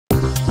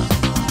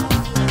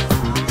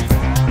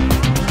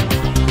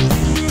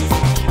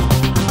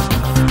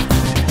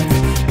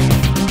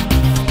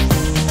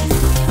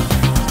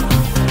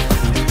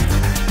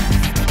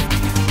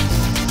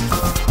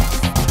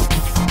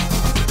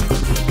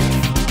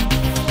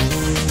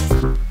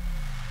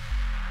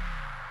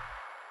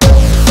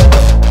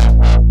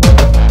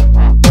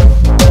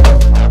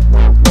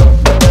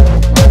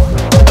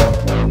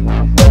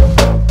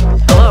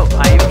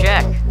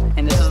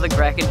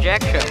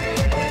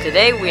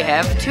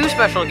have two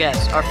special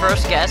guests. Our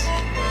first guest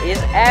is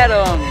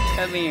Adam.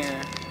 Come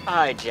here.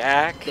 Hi,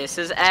 Jack. This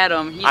is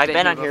Adam. I've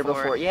been on here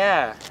before.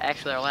 Yeah.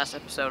 Actually, our last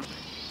episode.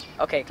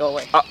 Okay, go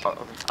away.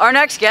 Uh-oh. Our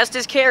next guest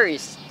is Kerry.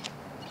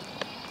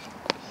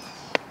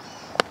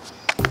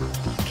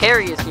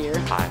 Kerry is here.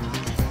 Hi.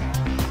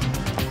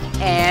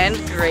 And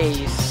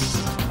Grace.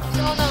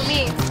 You all know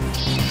me.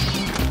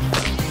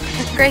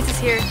 Grace is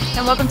here,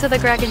 and welcome to the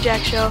Grack and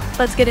Jack show.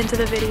 Let's get into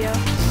the video.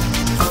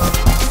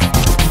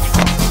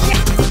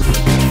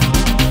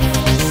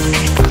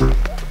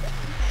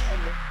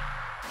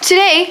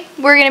 Today,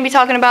 we're going to be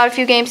talking about a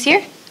few games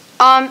here.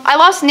 I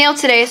lost a nail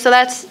today, so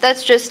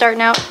that's just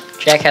starting out.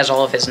 Jack has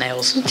all of his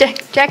nails.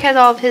 Jack has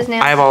all of his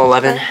nails. I have all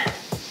 11,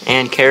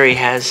 and Kerry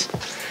has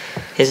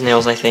his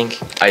nails, I think.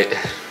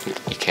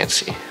 You can't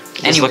see.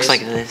 This looks like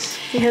this.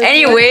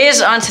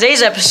 Anyways, on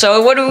today's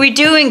episode, what are we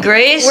doing,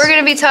 Grace? We're going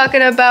to be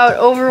talking about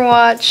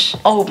Overwatch.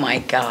 Oh my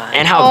god.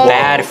 And how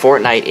bad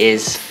Fortnite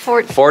is.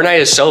 Fortnite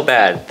is so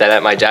bad that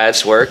at my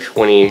dad's work,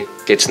 when he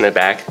gets in the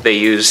back, they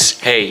use,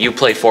 hey, you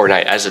play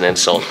Fortnite as an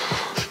insult.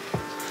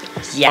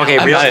 Yeah. Okay,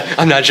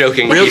 I'm not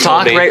joking. Real He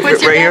talk, told me.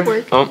 Where's your right dad here.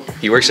 work? Oh,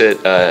 He works at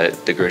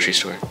the grocery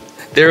store.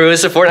 There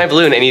was a Fortnite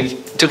balloon, and he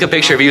took a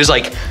picture of it. He was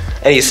like,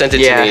 and he sent it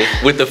to me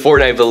with the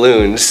Fortnite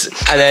balloons.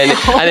 And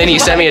then he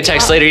sent me a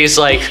text later. He's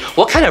like,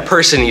 what kind of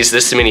person uses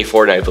this many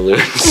Fortnite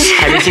balloons?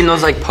 have you seen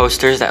those like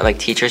posters that like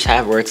teachers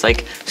have where it's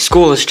like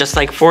school is just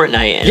like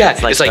Fortnite? And Yeah,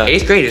 it's like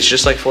 8th grade. It's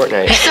just like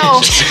Fortnite.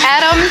 So,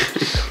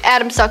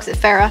 Adam sucks at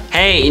Farrah.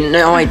 Hey,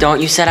 no, I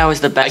don't. You said I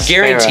was the I best.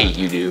 guarantee Farrah.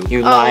 you do.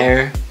 You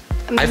liar.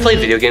 I've played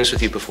video games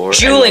with you before.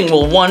 Juuling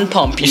will one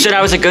pump you. You said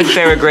I was a good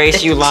Farrah,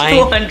 Grace. You lying.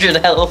 200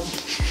 health.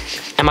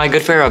 Am I a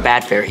good Farrah or a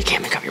bad Farrah? You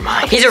can't make up your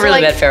mind. He's a So,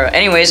 really like- bad Pharaoh.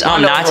 Anyways, on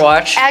I'm to not.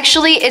 Overwatch.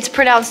 Actually, it's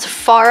pronounced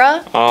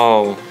Farah.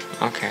 Oh,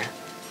 okay.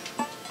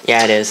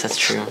 Yeah, it is. That's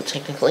true.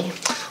 Technically.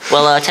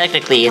 Well,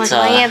 technically, it's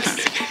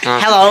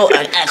Hello,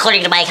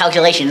 according to my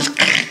calculations.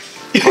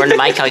 according to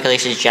my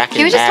calculations, Jack is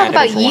Can we just talk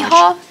bad about at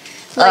Overwatch.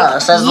 Yeehaw?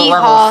 It says the level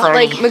Yeehaw,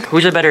 30. like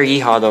Who's a better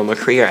Yeehaw though,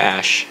 McCree or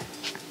Ash?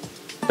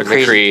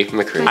 McCree.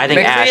 I think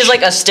McCree Ash. is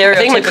like a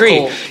stereotypical.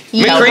 McCree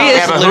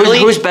Yeah, is but literally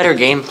who's better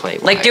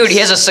gameplay? Like, dude, he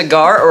has a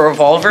cigar, a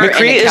revolver, McCree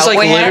and a is, like,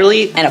 cowboy hat,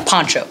 literally- and a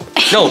poncho.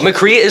 No,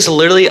 McCree is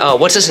literally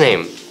what's his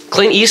name?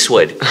 Clint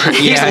Eastwood.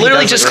 He's he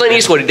literally does just look Clint like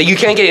Eastwood. You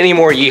can't get any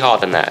more yeehaw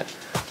than that.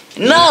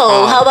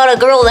 No, how about a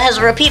girl that has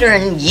a repeater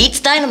and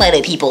yeets dynamite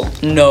at people?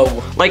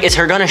 No. Like, is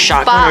her gun a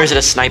shotgun Bob. or is it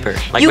a sniper?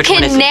 Like, you which one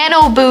can is it?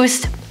 nano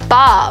boost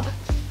Bob.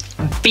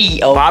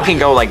 B.O. Bob can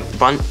go like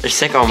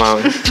sicko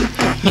mode.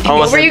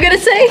 What were you gonna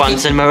say?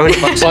 Bunsen mode.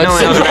 No one knows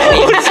what that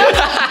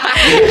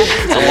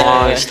means. It's a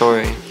long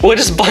story. What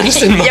is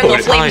Bunsen Yeah, go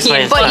mode? flame explain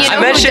heat. it. But you know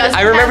who doesn't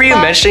I remember have you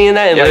Bob? mentioning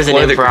that in Yeah, it like was an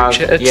one of the group improv.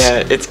 chats.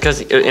 Yeah, it's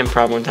because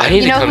improv one time. I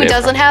need You know to come who to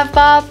doesn't have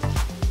Bob?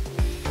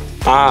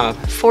 Bob.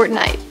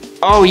 Fortnite.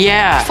 Oh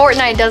yeah.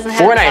 Fortnite doesn't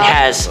have Fortnite Bob.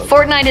 has.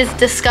 Fortnite is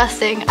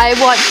disgusting. I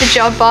want to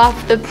jump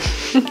off the...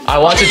 I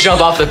want to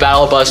jump off the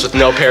battle bus with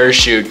no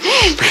parachute.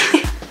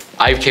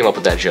 I came up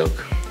with that joke.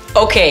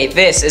 Okay,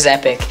 this is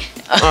epic.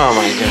 Oh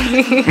my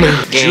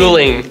god.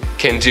 Juuling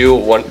can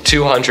do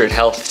 200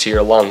 health to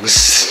your lungs.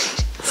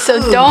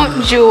 So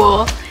don't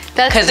jewel.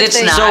 That's 'Cause the it's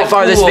thing. not- So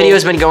far, this Cool. video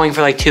has been going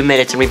for like 2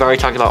 minutes, and we've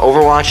already talked about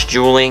Overwatch,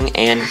 dueling,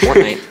 and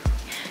Fortnite,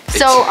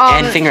 So,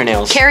 and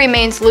fingernails. Carrie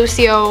mains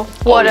Lucio.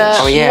 What a...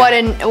 Oh, yeah. What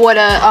a... What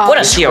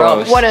a Lucio scrub.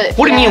 Rose. What a...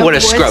 What do you mean, yeah, what a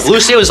scrub?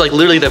 Lucio is like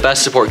literally the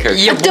best support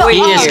character. Your Don't- boy,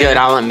 He is Oh. good,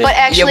 I'll admit. But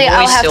actually, your boy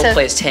I'll have still to...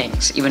 plays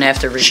tanks, even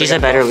after She's a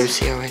better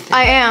Lucio, I think.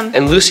 I am.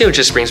 And Lucio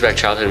just brings back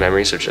childhood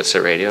memories of Just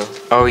a Radio.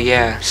 Oh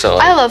yeah. So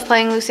I like, love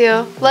playing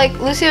Lucio. Like,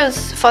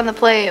 Lucio's fun to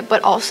play,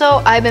 but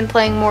also I've been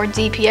playing more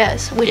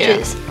DPS, which Yeah.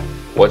 is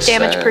what's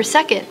damage that? per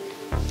second.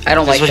 I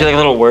don't This like was that. like a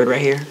little word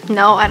right here.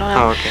 No, I don't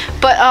know. Oh okay.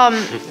 But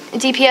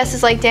DPS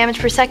is like damage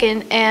per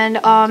second, and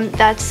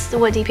that's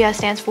what DPS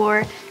stands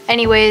for.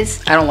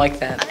 Anyways, I don't like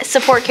that.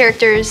 support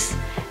characters,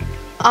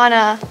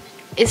 Ana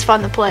is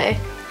fun to play.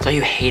 So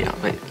you hate him,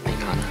 but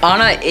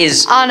Ana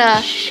is...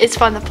 Ana is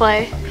fun to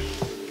play.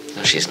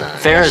 No, she's not.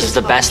 Farrah's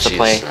the best to She's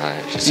play.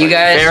 not. She's You like-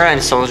 guys... Farrah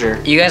and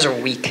Soldier. You guys are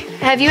weak.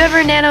 Have you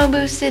ever nano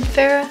boosted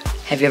Farrah?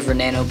 Have you ever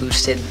nano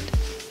boosted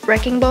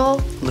Wrecking Ball?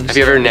 Have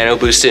you ever nano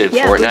boosted in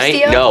Yeah, Fortnite?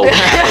 Lucio. No,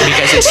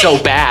 because it's so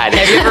bad.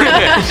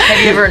 Have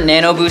you ever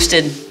nano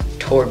boosted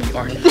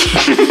Torbjorn?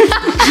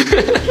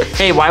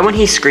 Hey, why when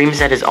he screams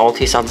at his ult,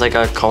 he sounds like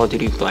a Call of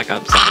Duty Black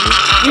Ops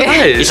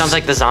zombie? He sounds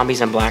like the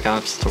zombies in Black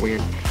Ops. It's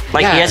weird.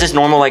 Like Yeah. he has his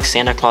normal like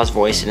Santa Claus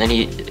voice, and then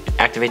he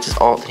activates his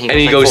ult, And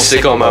he like, goes full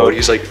sicko mode.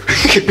 He's like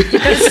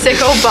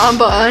Sicko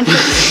Bomba on.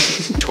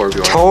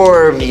 Torbjorn.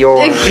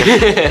 Torbjorn.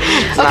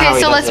 Okay,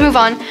 so let's move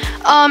on.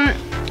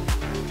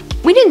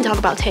 We didn't talk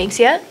about tanks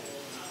yet.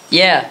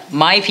 Yeah,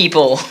 my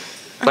people.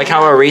 Like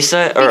how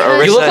Orisa or Because-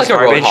 Orisa You look is like a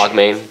garbage. Roadhog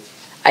main.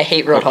 I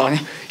hate Roadhog.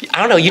 I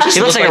don't know. You just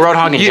He looks look like a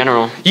Roadhog in you-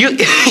 general. You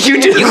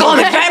you do. You call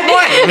me fat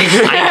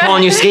boy? I ain't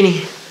calling you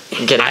skinny.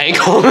 Get it. I ain't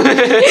calling.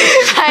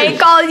 I ain't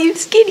calling you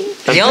skinny.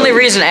 The only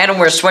reason Adam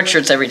wears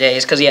sweatshirts every day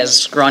is because he has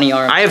scrawny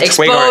arms. I have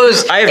twig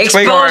arms. I have twig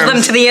expose them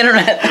arms. to the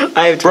internet.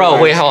 I have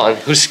Bro, wait, hold on.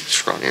 Who's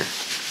scrawny here?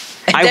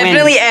 I win.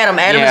 Definitely Adam.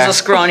 Adam Yeah. is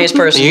the scrawniest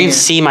person You can here.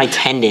 see my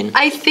tendon.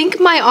 I think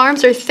my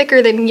arms are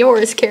thicker than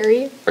yours,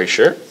 Kerry. Are you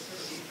sure?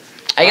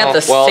 I got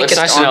the Well, thickest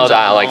it's nice to know arms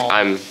that of like them all.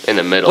 I'm in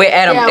the middle. Wait,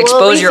 Adam, Yeah, well, at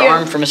expose least your you're-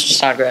 arm for Mr.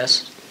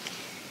 Snodgrass.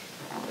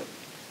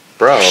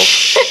 Bro.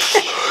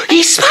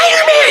 He's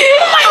Spider-Man!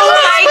 Oh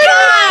my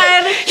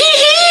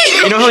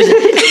god! You know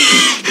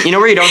who's... You know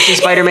where you don't see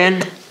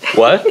Spider-Man?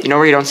 What? You know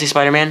where you don't see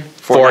Spider-Man?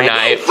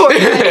 Fortnite.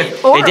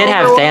 They did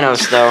have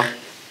Thanos, though.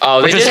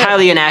 Oh, Which they was did.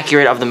 highly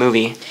inaccurate of the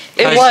movie.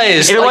 It 'Cause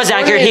was. If it Like, was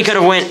accurate, he Fortnite- could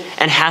have went,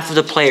 and half of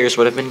the players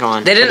would have been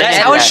gone. They didn't But That's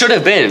add how it that. should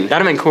have been.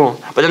 That'd have been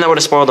cool. But then that would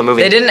have spoiled the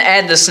movie. They didn't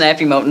add the snap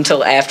emote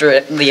until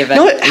after the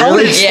event. No, how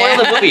would it spoil Yeah.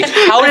 the movie?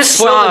 How would it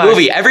spoil the sucks.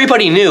 movie?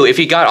 Everybody knew if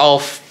he got all.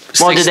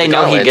 Well, six did they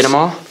know he'd get them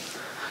all?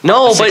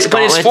 No, Six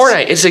but it's gauntlets?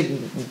 Fortnite.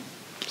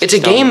 It's a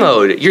game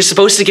mode. You're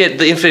supposed to get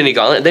the Infinity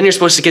Gauntlet, then you're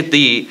supposed to get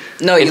the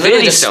No, you literally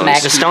Infinity just Stones.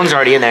 smack The stones are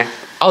already in there.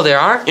 Oh, there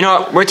are. You know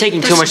what? We're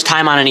taking too much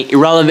time on an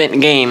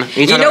irrelevant game.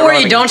 You know where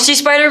you don't see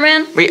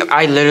Spider-Man?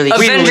 I literally.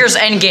 Avengers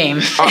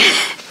Endgame.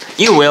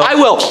 You will. I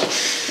will.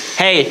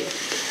 Hey,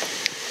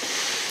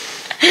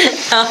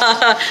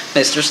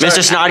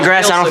 Mr.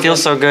 Snodgrass, I don't feel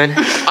so good.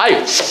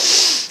 I.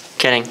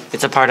 Kidding.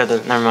 It's a part of the.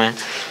 Never mind.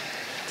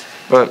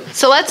 But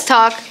So let's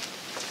talk.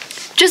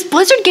 Just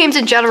Blizzard games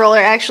in general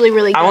are actually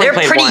really I good. only They're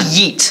played pretty one.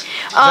 yeet. Is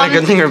that a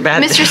good thing or a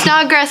bad Mr. thing?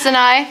 Snodgrass and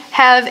I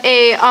have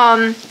a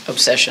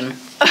Obsession. Me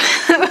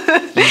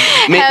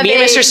have and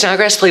a- Mr.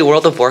 Snodgrass play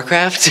World of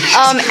Warcraft.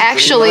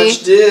 actually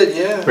Much did,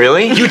 yeah.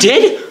 Really? You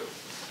did?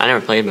 I never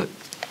played, but.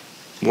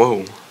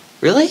 Whoa.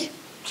 Really?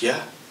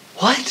 Yeah,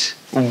 What?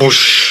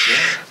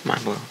 Whoosh.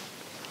 Mind blown.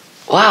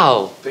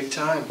 Wow. big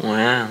time.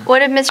 Wow. what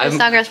did Mr. I'm-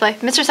 Snodgrass play?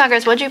 Mr.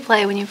 Snodgrass, what did you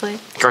play when you played?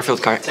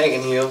 Garfield Kart.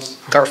 Tanking heels.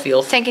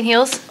 Garfield. Tank and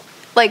heels?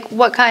 Like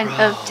what kind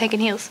of tank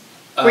and heels?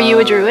 Were you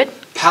a druid?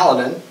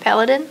 Paladin.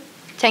 Paladin?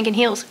 Tank and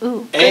heels.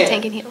 Ooh, good And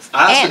tank and heels.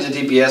 I also And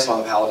did DPS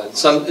on a Paladin.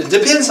 It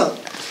depends on.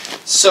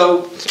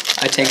 So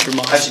I tanked your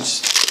mom. I should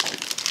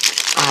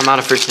just. Oh, I'm out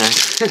of fruit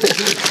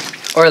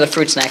snack. Or the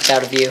fruit snacks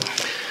out of you.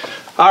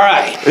 All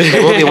right.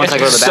 It will be once I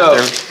go to the So-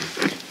 bathroom.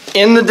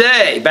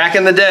 Back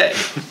in the day,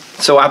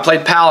 so I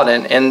played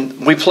Paladin,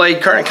 and we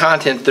played current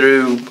content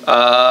through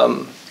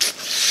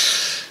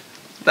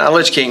not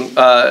Lich King,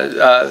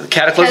 Cataclysm,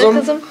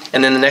 Cataclysm?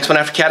 and then the next one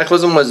after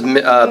Cataclysm was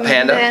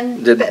Panda,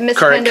 And did Miss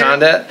current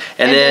Panda. content,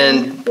 and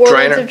then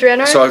Warlords of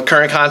Draenor? So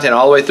current content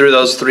all the way through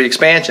those 3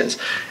 expansions.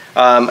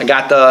 I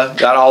got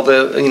all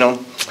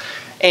the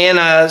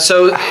and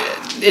so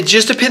it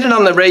just depended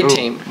on the raid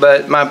team.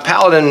 But my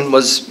Paladin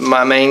was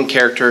my main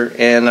character,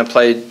 and I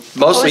played what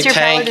mostly was your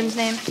tank. paladin's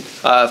name?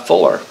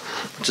 Fuller,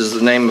 which is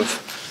the name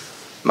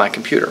of my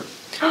computer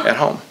at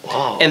home.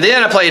 And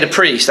then I played a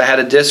priest. I had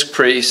a disc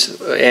priest,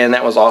 and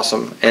that was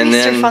awesome. And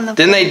Priests are fun to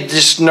then they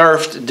just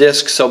nerfed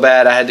discs so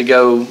bad I had to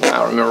go. I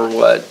don't remember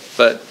what,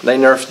 but they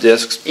nerfed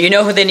discs. You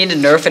know who they need to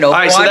nerf in Overwatch? All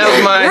right, so that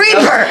was my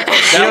Reaper!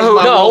 That was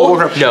my No, World of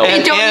Warcraft. no.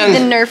 They don't And, need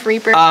the nerf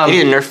Reaper.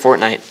 You need to nerf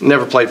Fortnite.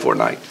 Never played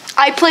Fortnite.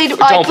 I played.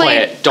 Don't play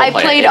it. Don't I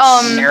play it. played.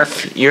 It's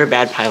Nerf. You're a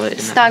bad pilot. In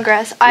that.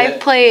 Snodgrass. Yeah. I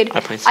played.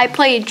 I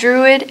played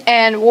Druid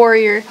and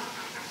Warrior.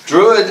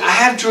 Druid. I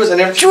have Druids. I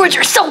never. Druids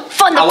are so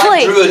fun to I play.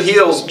 like Druid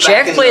heals.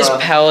 Jack plays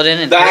Paladin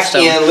and Back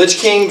Hearthstone. in Lich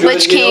King, Druid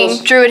Lich King,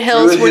 Hills. Druid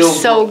Hills were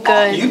Hills so were-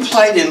 good. You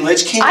played in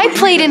Lich King? I Were you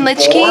played in even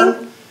Lich born?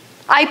 King.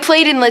 I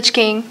played in Lich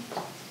King.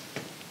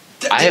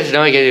 I have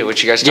no idea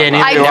what you guys are talking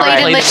Yeah, about. I neither do played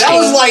in I. Lich That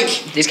was King.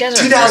 like These guys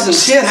are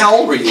 2010. How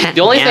old were you?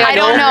 The only thing I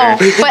don't know,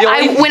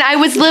 but when I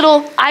was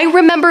little, I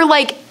remember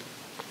like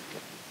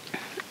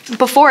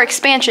before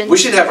expansion. We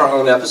should have our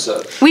own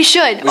episode. We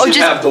should. We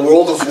should have the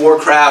World of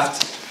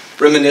Warcraft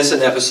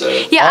reminiscent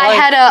episode. Yeah, I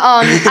had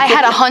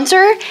a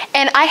hunter,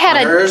 and I had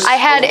Hunters,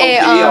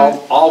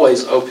 OP,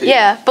 always OP.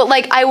 yeah, but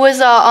like I was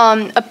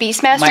a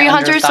beast mastery My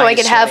hunter, so I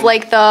could have underthigh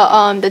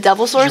like the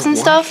devil swords and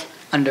stuff.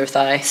 Under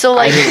thigh. So I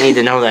like, didn't need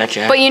to know that,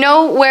 Jack. but you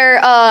know where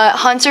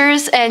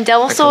hunters and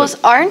devil souls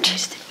aren't?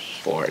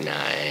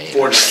 Fortnite.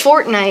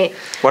 Fortnite.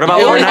 What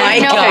about Oh Fortnite? my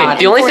No. God.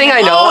 The only thing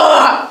I know,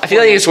 I feel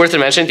like it's worth to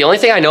mention. The only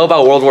thing I know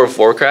about World of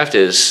Warcraft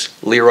is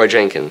Leroy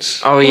Jenkins.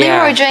 Oh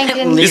yeah. Leroy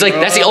Jenkins. He's like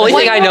that's the only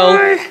thing I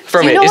know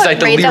from Do you it. know Is what like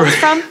the raid that Leroy. was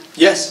from?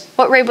 Yes.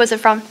 What raid was it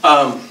from?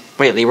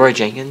 Wait, Leroy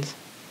Jenkins?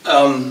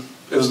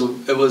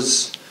 It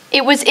was.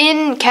 It was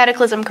in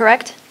Cataclysm,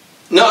 correct?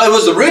 No, it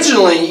was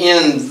originally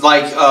in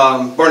like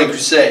Burning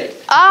Crusade.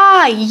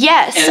 Ah,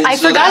 yes. And I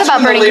so forgot that's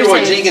about when the Burning Leroy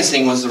Crusade. Jenkins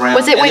thing was around.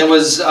 Was it and with it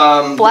was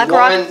Black the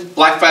Rock? one-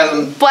 Black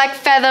Fathom. Black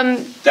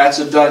Fathom. That's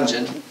a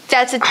dungeon.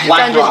 That's a Black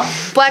dungeon. Rock.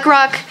 Black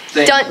Rock.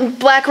 Thing.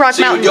 Black Rock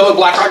So you would Mountain. go to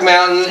Black Rock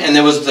Mountain, and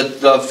there was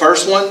the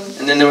first one,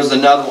 and then there was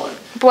another one.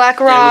 Black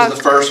And it Rock. was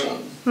the first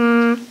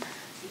one.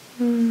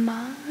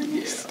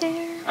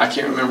 Monastery. I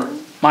can't remember.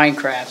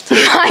 Minecraft.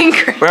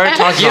 Minecraft. We're already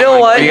talking You about know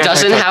Minecraft. what You guys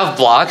doesn't are have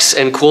blocks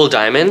and cool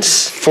diamonds?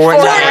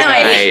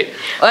 Fortnite.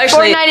 Well,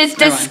 actually, Fortnite is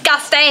never mind.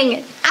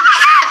 disgusting.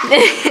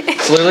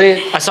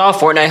 Literally, I saw a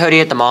Fortnite hoodie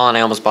at the mall and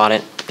I almost bought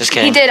it. Just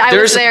kidding. He did. I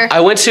was there.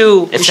 I went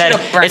to. It said,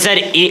 should've burnt.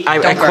 eat, I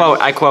Don't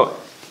burn. quote,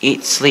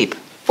 eat, sleep,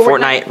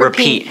 Fortnite, Fortnite,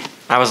 repeat.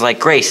 I was like,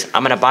 Grace,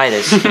 I'm gonna buy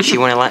this. And she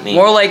wouldn't let me.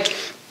 More like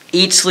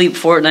eat, sleep,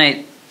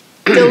 Fortnite,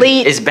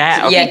 delete. Is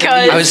bad. Okay. Yeah,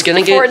 because I was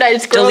gonna get- Fortnite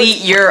is gross.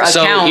 Delete your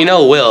So account. you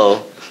know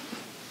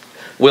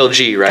Will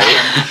G, right?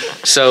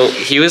 So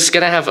he was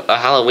gonna have a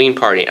Halloween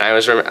party, and I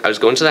was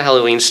going to the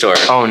Halloween store.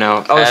 Oh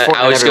no. Oh, it's And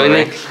Fortnite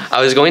everywhere.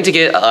 I was going to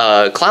get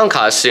a clown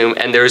costume,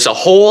 and there's a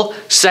whole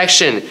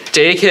section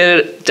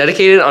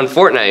dedicated on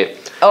Fortnite.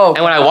 Oh.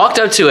 And when I walked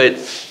up to it,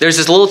 there's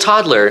this little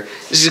toddler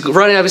just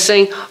running up and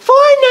saying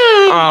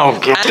Fortnite. Oh,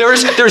 God. And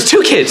there was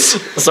two kids.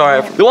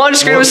 Sorry. The one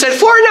screamed and said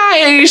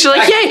Fortnite, and she's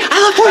like, "Yay! I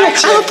love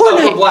Fortnite! I love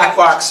Fortnite!" Black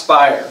Rock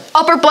Spire.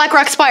 Upper Black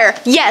Rock Spire.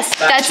 Yes,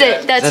 that's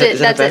it. That's it. Is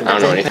that That's it. bad? I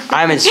don't know anything.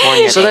 I haven't sworn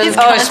yet. So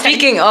then,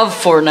 Speaking of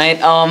Fortnite,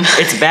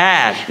 It's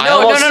bad.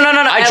 no.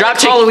 I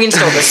dropped Halloween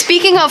store.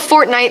 Speaking of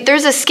Fortnite,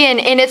 there's a skin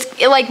and it's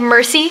like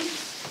Mercy.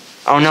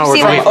 Oh no, we're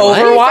See, going like, for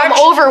Overwatch? From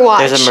Overwatch.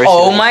 There's a Mercy.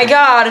 Oh my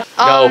God.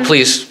 No,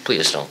 please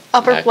don't.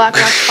 Upper Black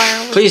Rock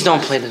Spire. Please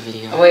don't play the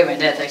video. Oh, wait, my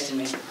dad texted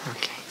me.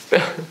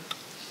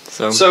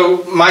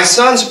 So my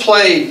sons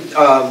played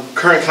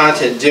current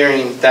content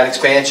during that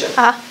expansion,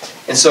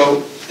 and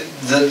so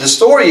the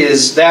story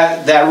is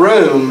that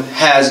room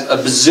has a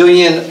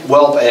bazillion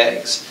whelp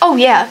eggs. Oh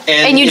yeah.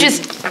 And you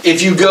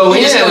if you go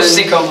in, Just go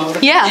sicko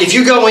mode. yeah. if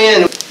you go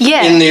in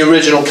Yeah. in the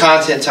original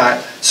content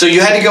type, so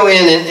you had to go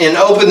in and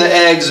open the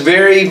eggs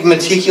very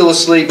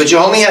meticulously, but you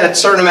only had a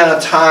certain amount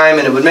of time,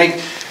 and it would make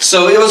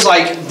so it was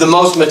like the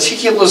most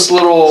meticulous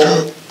little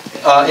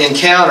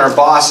encounter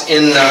boss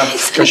in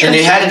the, and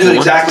you had to do it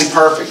exactly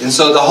perfect. And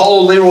so the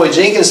whole Leroy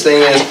Jenkins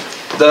thing is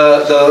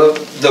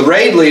the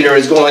raid leader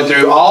is going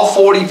through all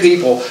 40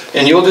 people,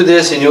 and you'll do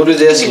this, and you'll do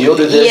this, and you'll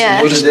do this, and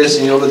you'll do this,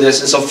 and you'll do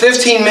this. And so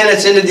 15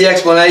 minutes into the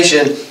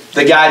explanation,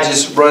 the guy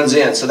just runs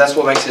in. So that's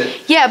what makes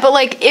it. Yeah, but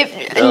like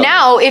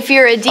if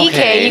you're a DK,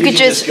 Okay. you could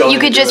just go in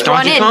and do it.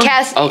 run in, Donkey Kong?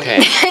 cast.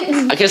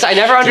 Okay. Because I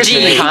never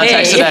understood the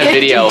context of that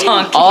video.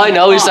 Donkey All I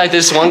know is that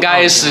this one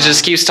guy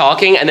just keeps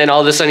talking, and then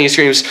all of a sudden he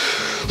screams,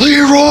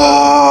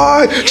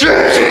 "Leroy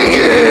Jenkins!"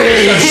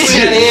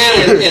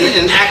 He went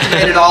in and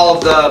activated all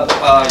of the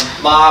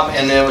mob,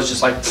 and then it was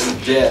just like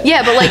dead.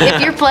 Yeah, but like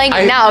if you're playing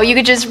it now, you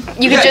could just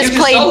you can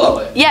play. solo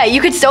it. Yeah,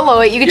 you could solo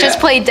it. You could Yeah. just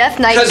play Death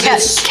Knight. Because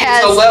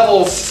it's a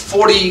level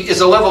 40,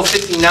 it's a level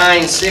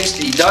 59,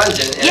 60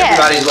 dungeon, and Yeah.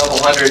 everybody's level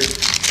 100.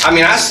 I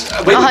mean,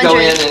 we would go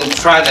 100. in and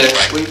try to,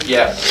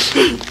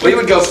 we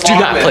would go farm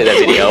not it. play that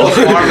video. We'd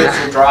go farm it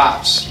for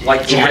drops,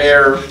 like the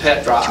rare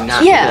pet drops.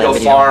 not Yeah. play Go that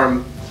video.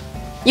 farm.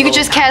 You could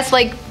just cast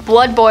like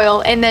Blood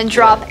Boil and then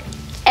drop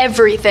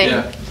everything.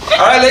 Yeah.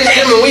 All right, ladies and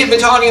gentlemen, we've been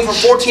talking for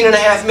 14 and a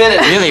half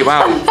minutes. Really?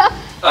 Wow.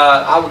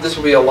 This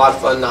will be a lot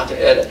of fun not to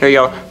edit. Here you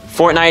go.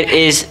 Fortnite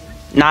is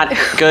not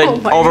good. Oh,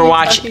 why are you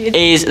Overwatch talking?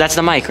 is. That's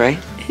the mic, right?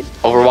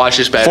 Overwatch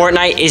is better.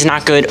 Fortnite is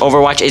not good.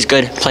 Overwatch is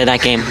good. Play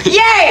that game.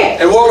 Yay!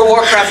 And World of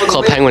Warcraft with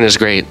Club Penguin is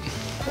great.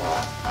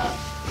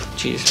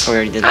 Jeez, we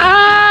already did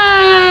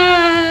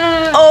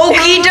that.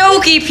 Okie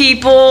dokie,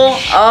 people.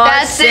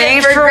 That's it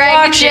thanks for Greg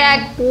and watching.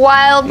 Jack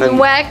Wild and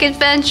Wack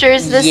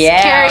Adventures. This Yeah.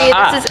 is Kerry,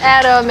 Ah. this is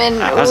Adam, and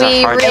That was a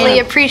we hard really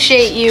game.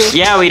 appreciate you.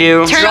 Yeah, we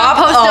do. Turn Drop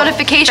on post a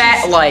notifications.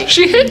 fat like.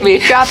 She hit me.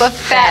 Drop a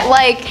fat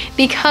like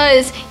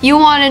because you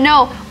want to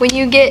know when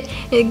you get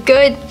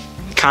good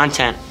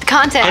Content.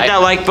 content. Hit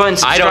that like button,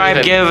 I don't subscribe,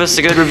 even- give us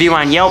a good review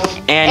on Yelp,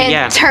 and and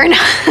yeah. turn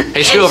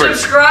Hey, scoot over.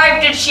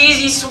 Subscribe to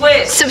Cheesy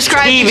Swiss.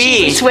 subscribe TV. to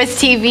Cheesy Swiss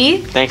TV.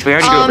 Thanks, we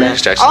already Um, did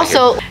that. Jackson,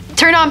 also,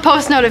 turn on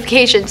post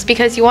notifications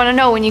because you want to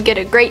know when you get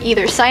a great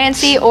either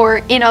science-y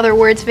or in other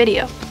words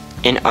video.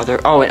 In other.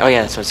 Oh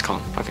yeah, that's what it's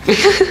called. Okay.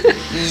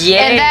 Yay!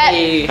 And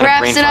that wraps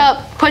brain it fart.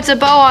 up, puts a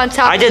bow on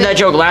top. I did that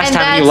joke last And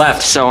time you that's-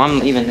 left, so I'm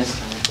leaving this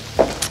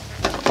time.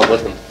 I'm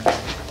with him.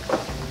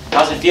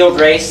 How's it feel,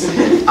 Grace?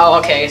 Oh,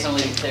 okay. I guess I'm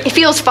leaving too. It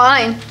feels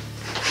fine.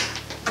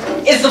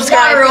 Is the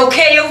water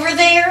okay over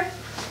there?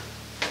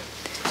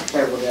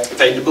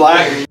 Fade to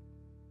black.